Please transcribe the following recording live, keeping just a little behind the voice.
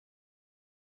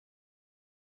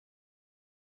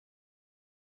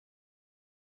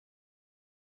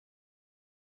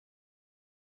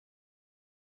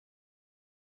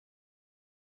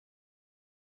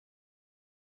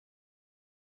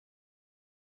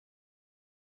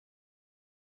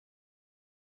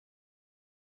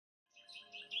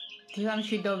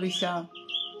დილამშვიდობისა,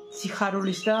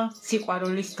 სიხარულის და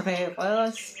სიყვარულის დღე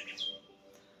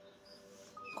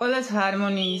ყველას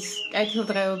ჰარმონიის,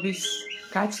 კეთილდღეობის,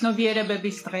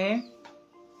 გაცნობიერებების დღე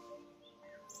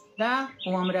და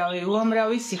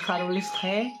უამრავი სიხარულის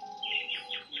დღე.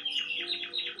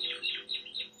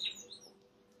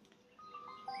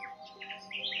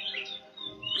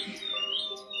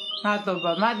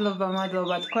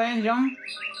 მადლობა თქვენ, რომ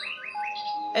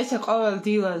ესე ყოველ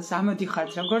დილას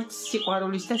ამოდიხართ როგორც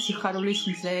სიყვარულის და სიხარულის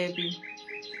მზეები.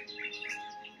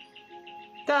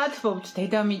 და ათბობთ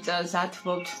დედამიწას,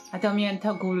 ათბობთ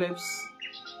ადამიანთა გულებს,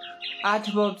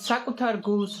 ათბობთ საკუთარ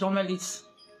გულს, რომელიც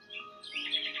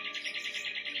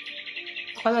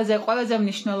ყველაზე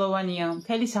მნიშვნელოვანია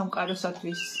მთელი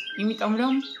სამყაროსათვის, იმიტომ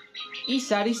რომ ის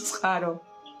არის წყარო.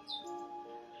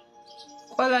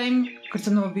 ყველა იმ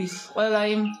გრძნობის, ყველა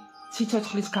იმ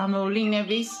სიცოცხლის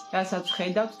გამოვლინების, რასაც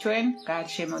ხედავთ ჩვენ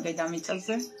გარშემო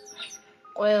დედამიწაზე,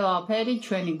 ყველაფერი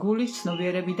ჩვენი გულის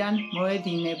ცნობიერებიდან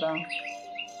მოედინება.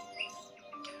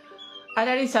 არ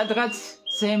არის სადღაც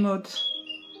ზემოთ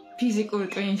ფიზიკურ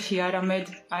ტვინში, არამედ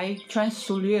ჩვენს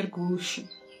სულიერ გულში.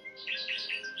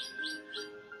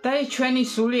 და ჩვენი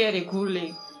სულიერი გული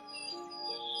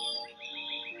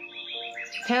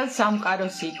მთელ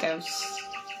სამყაროს იტევს.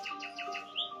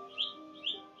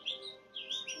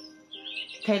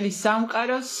 მთელი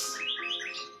სამყაროს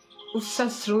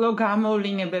უსასრულო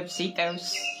გამოვლინებებს იტევს.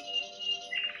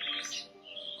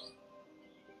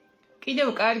 კიდევ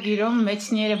კარგი რომ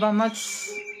მეცნიერებამაც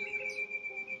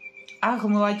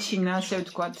აღმოაჩინა, ასე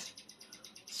ვთქვათ,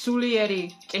 სულიერი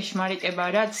ჭეშმარიტება,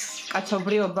 რაც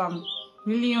კაცობრიობამ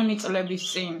მილიონი წლების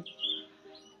წინ,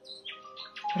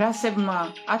 რასებმა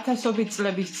ათასობით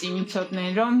წლების წინ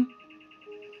იცოდნენ, რომ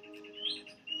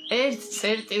ერთ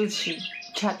წერტილში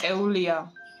ჩატეულია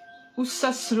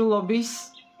უსასრულობის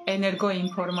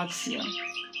ენერგოინფორმაცია.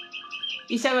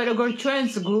 ისევე როგორც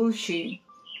ჩვენს გულში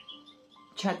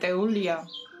ჩატეულია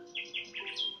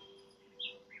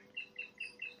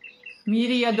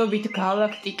მირიადობით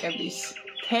გალაქტიკების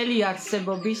მთელი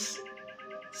არსებობის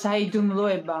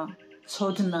საიდუმლოება,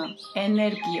 ცოდნა,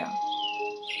 ენერგია.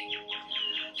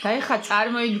 და ეხლა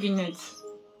წარმოიდგინეთ,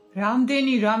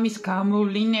 რამდენი რამის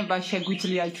გამოვლინება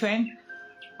შეგვიძლია ჩვენ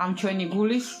ამ ჩვენი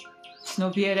გულის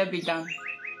ცნობიერებიდან,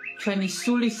 ჩვენი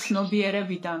სულის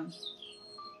ცნობიერებიდან.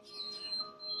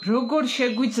 როგორ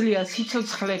შეგვიძლია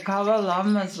სიცოცხლე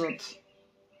გავალამაზოთ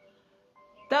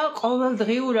და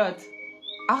ყოველდღიურად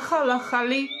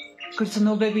ახალ-ახალი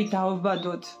გრძნობები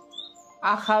დავბადოთ,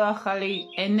 ახალ-ახალი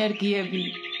ენერგიები,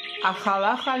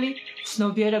 ახალ-ახალი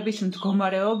ცნობიერების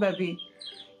მდგომარეობები,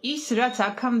 ის რაც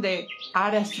აქამდე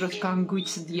არასდროს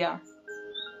განგვიცდია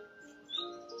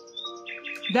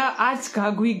და არც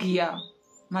გაგვიგია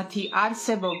მათი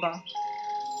არსებობა.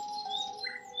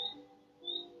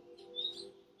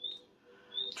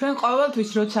 ჩვენ ყოველთვის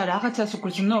როცა რაღაცას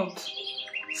ვგრძნობთ,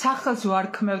 სახელს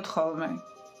ვარქმევთ ხოლმე.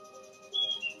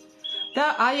 და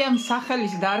ამ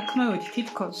სახელის დარქმევით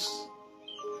თითქოს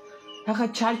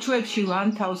რაღაც ჩარჩოებში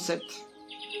ვანთავსებთ.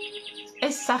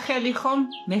 ეს სახელი ხომ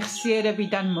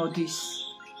მეხსიერებიდან მოდის.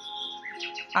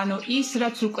 ანუ ის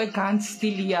რაც უკვე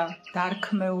განცდილია,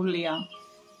 დარქმეულია.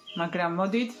 მაგრამ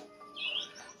მოდით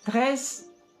დღეს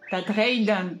და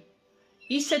დღეიდან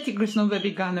ისეთი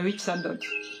გრძნობები განვიცადოთ,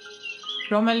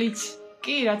 რომელიც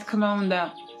კი რა თქმა უნდა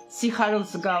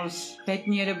სიხარულს გავს,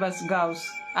 ბედნიერებას გავს,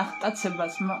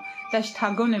 აღტაცებას და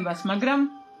შთაგონებას, მაგრამ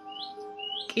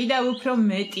კიდევ უფრო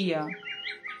მეტია,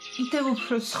 კიდევ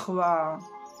უფრო სხვა.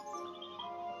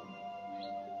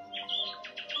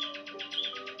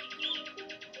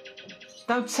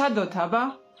 დავცადოთ,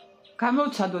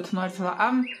 გამოვცადოთ მართლა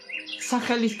ამ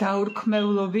სახელის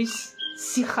დაურქმევლობის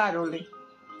სიხარული.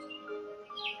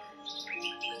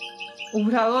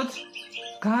 უბრალოდ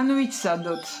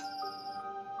განვიცადოთ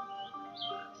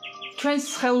ჩვენს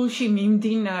სხეულში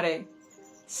მიმდინარე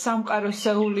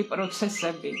სამყაროსეული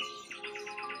პროცესები.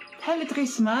 მთელი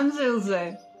დღის მანძილზე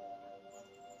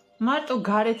მარტო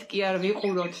გარეთ კი არ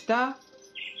ვიყუროთ და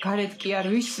გარეთ კი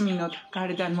არ ვისმინოთ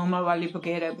გარედან მომავალი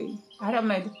ბგერები,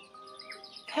 არამედ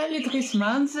მთელი დღის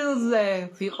მანძილზე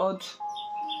ვიყოთ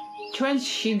ჩვენს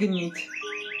შიგნით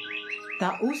და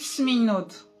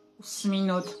უსმინოთ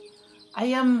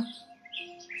ამ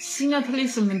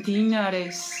სინათლის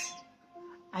მდინარეს,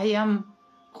 ამ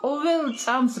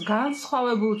ყოველწამს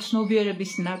განსხვავებულ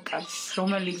ცნობიერების ნაკადს,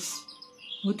 რომელიც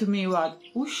მუდმივად,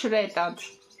 უშრეტად,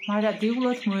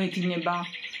 მარადიულად მოედინება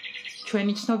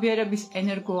ჩვენი ცნობიერების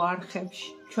ენერგოარხებში,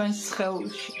 ჩვენს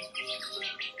სხეულში.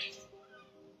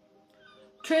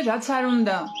 ჩვენ რაც არ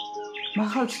უნდა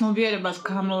მაღალ ცნობიერებას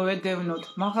გამოვედევნოთ,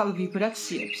 მაღალ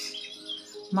ვიბრაციებს,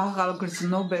 მაღალ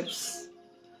გრძნობებს,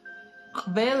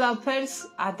 ყველაფერს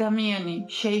ადამიანი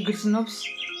შეიგრძნობს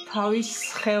თავის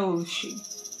სხეულში.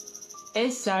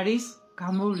 ეს არის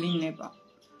გამოვლინება.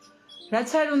 რაც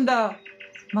არ უნდა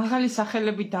მაღალი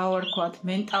სახელები დავარქვათ,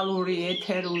 მენტალური,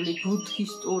 ეთერული,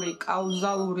 ბუდჰისტური,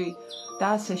 კაუზალური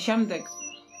და ასე შემდეგ,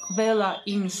 ყველა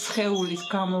იმ სხეულის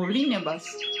გამოვლინებას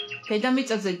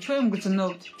დედამიწაზე ჩვენ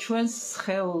გრძნობთ ჩვენს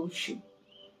სხეულში,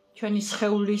 ჩვენი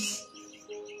სხეულის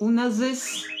უნაზეს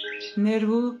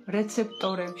ნერვულ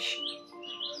რეცეპტორებში.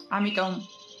 ამიტომ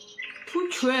თუ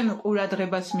ჩვენ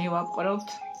ყურადღებას მივაპყრობთ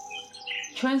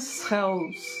ჩვენს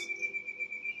სხეულს,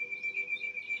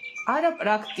 არა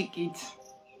პრაქტიკით,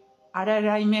 არა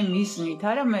რაიმე მიზნით,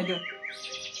 არამედ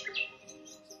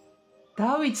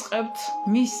დავიწყებთ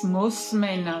მის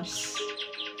მოსმენას,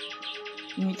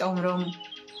 იმიტომ რომ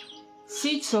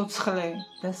სიცოცხლე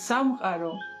და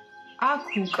სამყარო აქ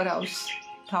უკრავს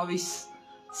თავის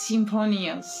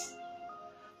სიმფონიას.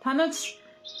 თანაც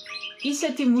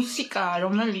ისეთი მუსიკაა,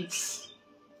 რომელიც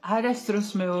არასდროს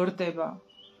მეორდება,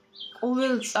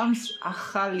 ყოველწამს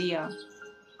ახალია.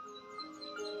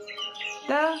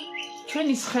 და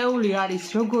ჩვენი სხეული არის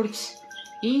როგორც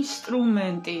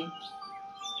ინსტრუმენტი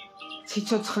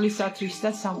სიცოცხლისათვის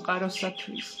და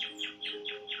სამყაროსათვის.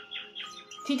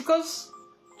 თითქოს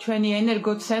ჩვენი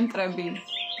ენერგოცენტრები,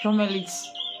 რომელიც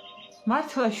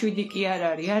მართლა 7 კი არ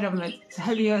არის, არამედ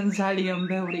ძალიან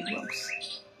ბევრი გვაქვს.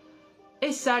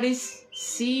 ეს არის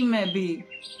სიმები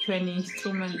ჩვენი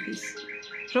ინსტრუმენტის,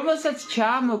 რომელსაც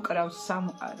ჩაამოკრავს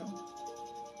სამყარო.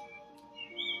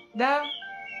 და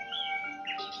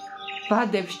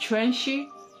ბადებს ჩვენში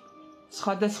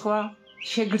სხვადასხვა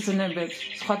შეგრძნებებს,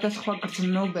 სხვადასხვა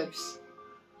გრძნობებს,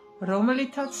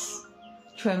 რომლითაც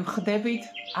ჩვენ ვხდებით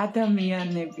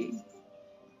ადამიანები.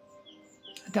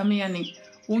 ადამიანი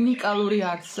უნიკალური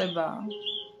არსებაა.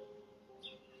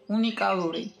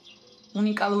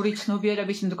 უნიკალური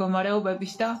ცნობიერების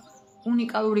მდგომარეობების და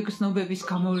უნიკალური გრძნობების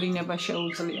გამოვლინება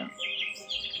შეუძლია.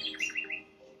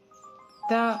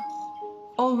 და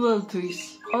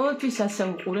ყოველთვის ასე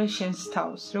უყურე შენს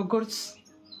თავს, როგორც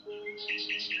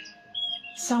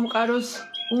სამყაროს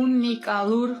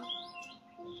უნიკალურ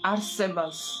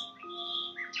არსებას,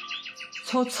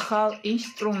 ცოცხალ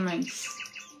ინსტრუმენტს,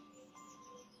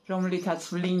 რომლითაც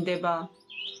ვლინდება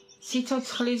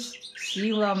სიცოცხლის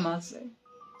სილამაზე.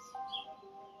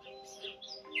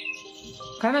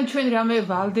 განა ჩვენ რამე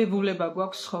ვალდებულება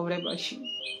გვაქვს ცხოვრებაში.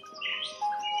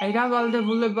 აი რა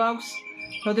ვალდებულება აქვს,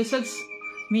 როდესაც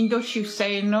მინდორში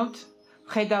ვსეირნობთ,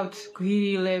 ვხედავთ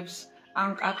გვირილებს,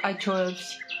 ან ყაყაჩოებს,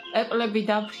 პეპლები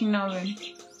დაფრინავენ.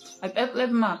 აი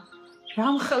პეპლებმა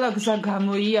რამხელა გზა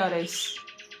გამოიარეს,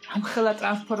 რამხელა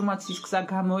ტრანსფორმაციის გზა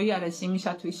გამოიარეს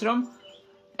იმისათვის, რომ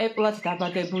პეპლად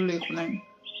დაბადებულიყვნენ.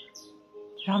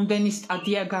 რამდენი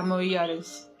სტადია გამოიარეს.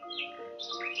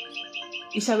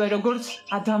 ისევე როგორც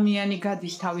ადამიანი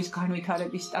გადის თავის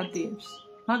განვითარების სტადიებს.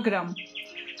 მაგრამ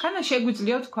ხანა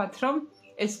შეგვიძლია ვთქვათ, რომ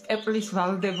ეს პეპლის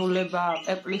ვალდებულება,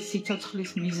 პეპლის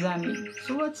სიცოცხლის მიზანი,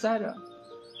 სულაც არა.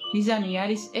 მიზანი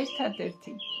არის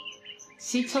ერთადერთი.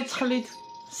 სიცოცხლით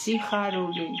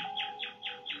სიხარული.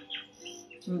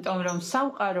 იმიტომ რომ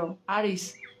სამყარო არის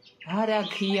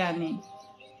არაქიანი.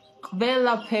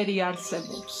 ყველაფერი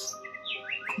არსებობს.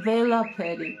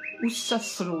 ყველაფერი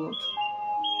უსასრულოდ.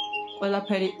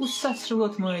 ყველაფერი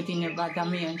უსასრულოდ მოედინება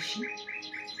ადამიანში.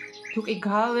 თუ კი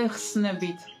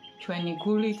გავეხსნებით ჩვენი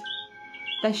გულით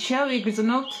და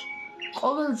შევიგრძნობთ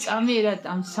ყოველწამიერად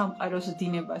ამ სამყაროს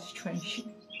დინებას ჩვენში.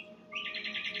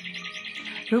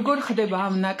 როგორ ხდება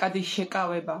ამ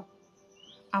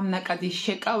ნაკადის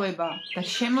შეკავება და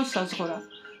შემოსაზღვრა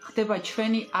ხდება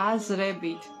ჩვენი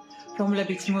აზრებით,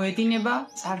 რომლებიც მოედინება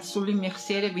წარსული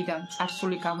მეხსიერებიდან,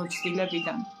 წარსული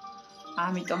გამოცდილებიდან.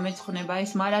 ამიტომ ეძღვნება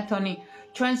ეს მარათონი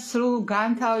ჩვენ სრულ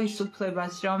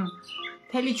განთავისუფლებას, რომ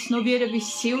მთელი ცნობიერების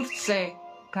სივრცე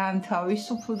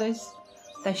განთავისუფლდეს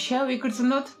და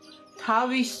შევიგრძნოთ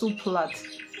თავისუფლად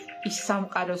ის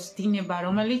სამყაროს დინება,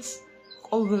 რომელიც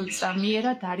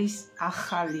ყოველწამიერად არის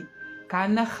ახალი,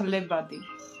 განახლებადი.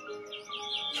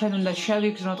 ჩვენ უნდა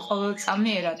შევიგრძნოთ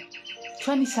ყოველწამიერად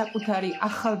ჩვენი საკუთარი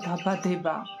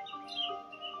ახალდაბადება.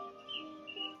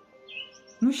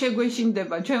 ნუ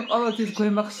შეგვეშინდება, ჩვენ ყოველთვის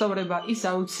გვემახსოვრება ის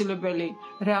აუცილებელი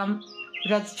რამ,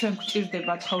 რაც ჩვენ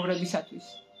გვჭირდება ცხოვრებისათვის,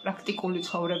 პრაქტიკული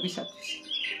ცხოვრებისათვის.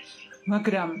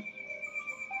 მაგრამ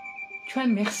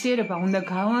ჩვენ მეხსიერება უნდა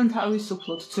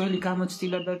გავანთავისუფლოთ ძველი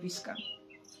გამოცდილებებისგან.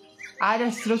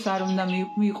 არასდროს არ უნდა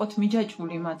მივიყოთ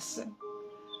მიჯაჭვული მათზე.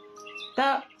 და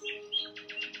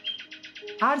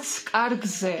არც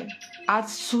კარგზე, არც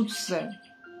ცუდზე,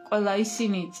 ყველა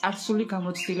ისინი წარსული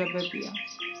გამოცდილებებია.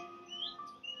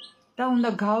 და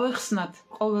უნდა გავეხსნათ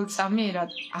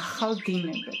ყოველწამიერად ახალ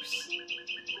დინებებს.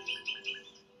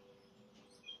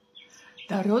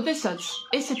 და როდესაც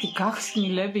ესეთი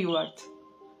გახსნილები ვართ,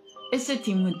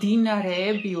 ესეთი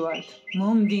მდინარეები ვართ,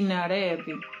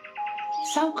 მომდინარეები,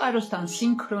 სამყაროსთან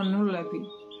სინქრონულები,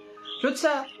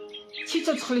 როცა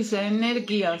სიცოცხლის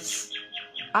ენერგიას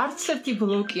არც ერთი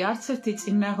ბლოკი, არც ერთი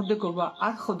წინააღმდეგობა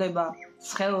არ ხდება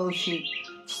სხეულში,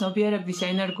 ცნობიერების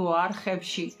ენერგო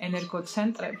არხებში,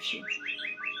 ენერგოცენტრებში,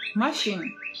 მაშინ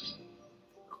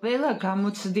ყველა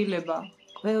გამოცდილება,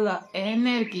 ყველა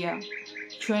ენერგია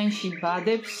ჩვენში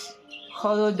ბადებს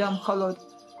მხოლოდ და მხოლოდ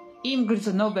იმ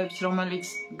გრძნობებს, რომელიც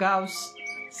გავს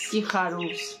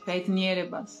სიხარულს,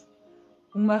 ბედნიერებას,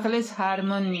 უმაღლეს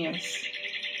ჰარმონიას.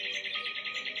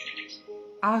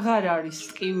 აღარ არის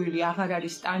ტკივილი, აღარ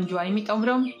არის ტანჯვა, იმიტომ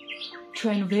რომ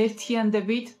ჩვენ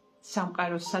ვერთიანდებით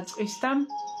სამყაროს საწყისთან,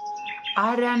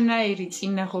 არანაირი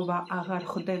წინაღობა აღარ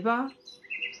ხდება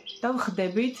და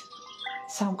ვხდებით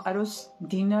სამყაროს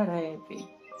მდინარეები,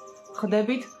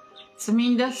 ვხდებით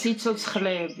წმინდა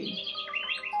სიცოცხლეები,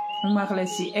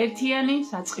 უმაღლესი ერთიანი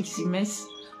საწყისი მეს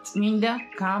წმინდა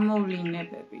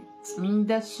გამოვლინებები,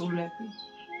 წმინდა სულები.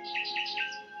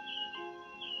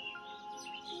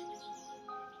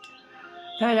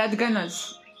 და რადგანაც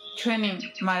ჩვენი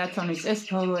მარათონის ეს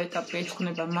ბოლო ეტაპი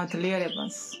ეძღვნება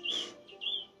მადლიერებას.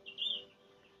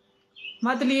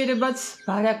 მადლიერებაც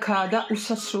ბარაქაა და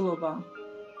უსასრულობა.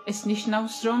 ეს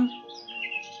ნიშნავს, რომ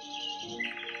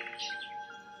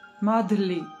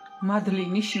მადლი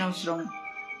ნიშნავს, რომ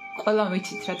ყველა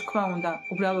ვიცით, რა თქმა უნდა,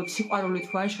 უბრალოდ სიყვარულით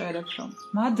ვაჟღერებთ, რომ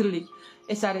მადლი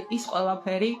ეს არის ის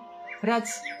ყველაფერი, რაც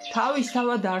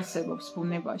თავისთავად არსებობს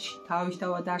ბუნებაში,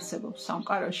 თავისთავად არსებობს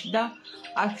სამყაროში და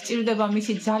არ გჭირდება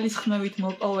მისი ძალისხმევით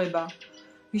მოპოვება,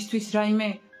 მისთვის რაიმე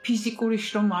ფიზიკური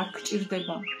შრომა არ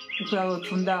გჭირდება, უბრალოდ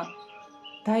უნდა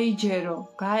დაიჯერო,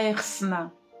 გაეხსნა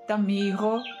და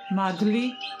მიიღო მადლი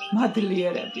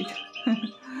მადლიერებით.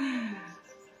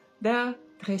 და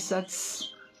დღესაც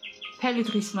მთელი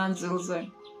დღის მანძილზე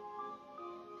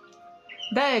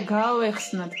და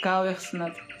გავეხსნათ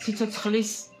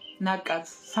სიცოცხლის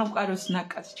ნაკადს, სამყაროს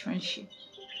ნაკადს ჩვენში.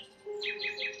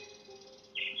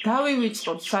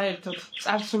 დავივიწყოთ საერთოდ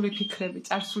წარსული ფიქრები,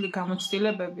 წარსული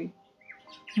გამოცდილებები,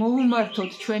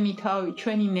 მოუმართოთ ჩვენი თავი,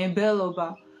 ჩვენი ნებელობა,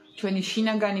 ჩვენი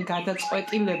შინაგანი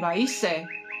გადაწყვეტილება ისე,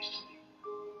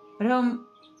 რომ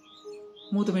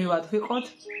მუდმივად ვიყოთ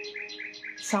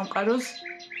სამყაროს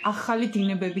ახალი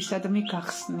დინებებისადმი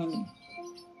გახსნილი.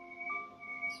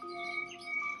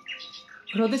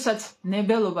 როდესაც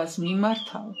ნებელობას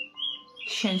მიმართავ,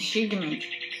 შენ შიგნით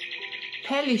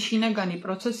მთელი შინაგანი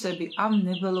პროცესები ამ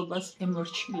ნებელობას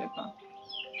ემორჩილება.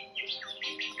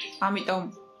 ამიტომ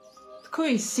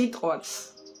თქვის სიტყვაც,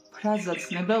 ფრაზაც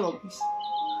ნებელობის,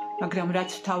 მაგრამ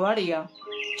რაც მთავარია,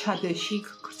 ჩადე შიგ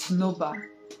გრძნობა,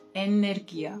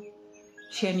 ენერგია,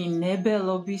 შენი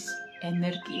ნებელობის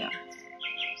ენერგია.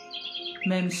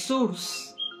 მე მსურს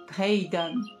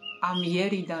დღეიდან,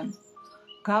 ამიერიდან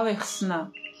გავეხსნა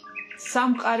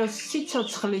სამყაროს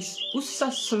სიცოცხლის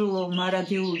უსასრულო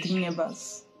მარადიულ დინებას,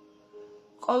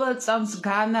 ყოველწამს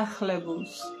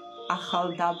განახლებულს,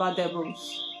 ახალდაბადებულს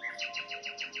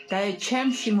და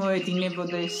ჩემში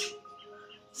მოედინებოდეს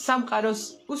სამყაროს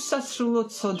უსასრულო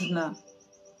ცოდნა,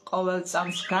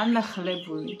 ყოველწამს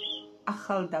განახლებული,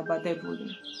 ახალდაბადებული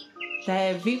და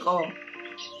ვიყო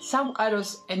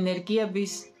სამყაროს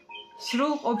ენერგიების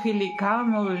სრულყოფილი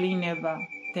გამოვლინება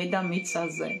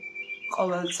დედამიწაზე,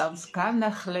 ყოველწამს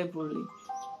განახლებული,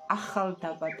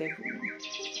 ახალდაბადებული.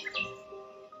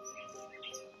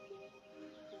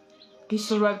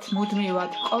 გისურვებთ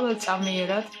მუდმივად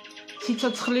ყოველწამიერად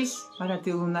სიცოცხლის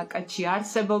მარადიულ ნაკადში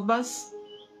არსებობას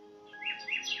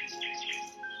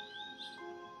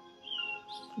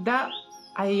და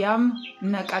აი ამ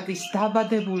ნაკადის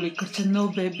დაბადებული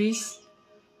გრძნობების,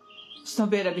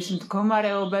 ცნობიერების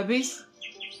მდგომარეობების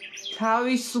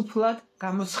თავისუფლად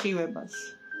გამოსხივებას.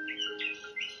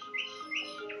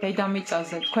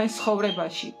 დედამიწაზე, თქვენს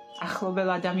ცხოვრებაში, ახლობელ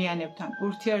ადამიანებთან,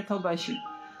 ურთიერთობაში,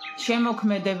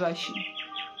 შემოქმედებაში.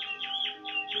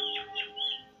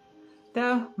 და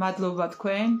მადლობა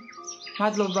თქვენ,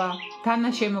 მადლობა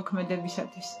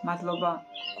თანაშემოქმედებისათვის, მადლობა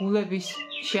გულების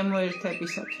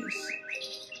შემოერთებისათვის.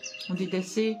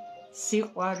 უდიდესი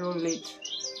სიყვარულით.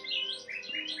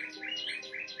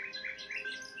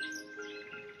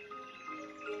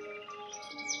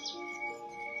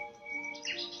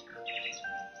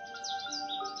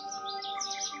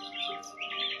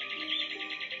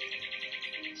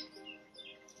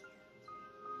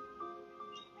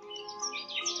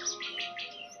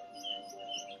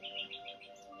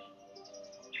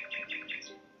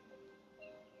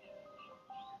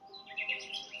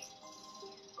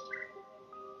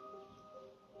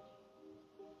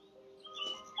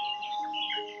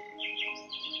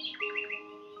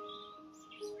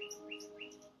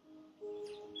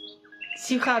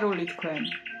 სიხარული თქვენ.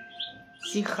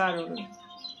 სიხარული.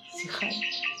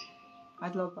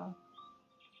 მადლობა.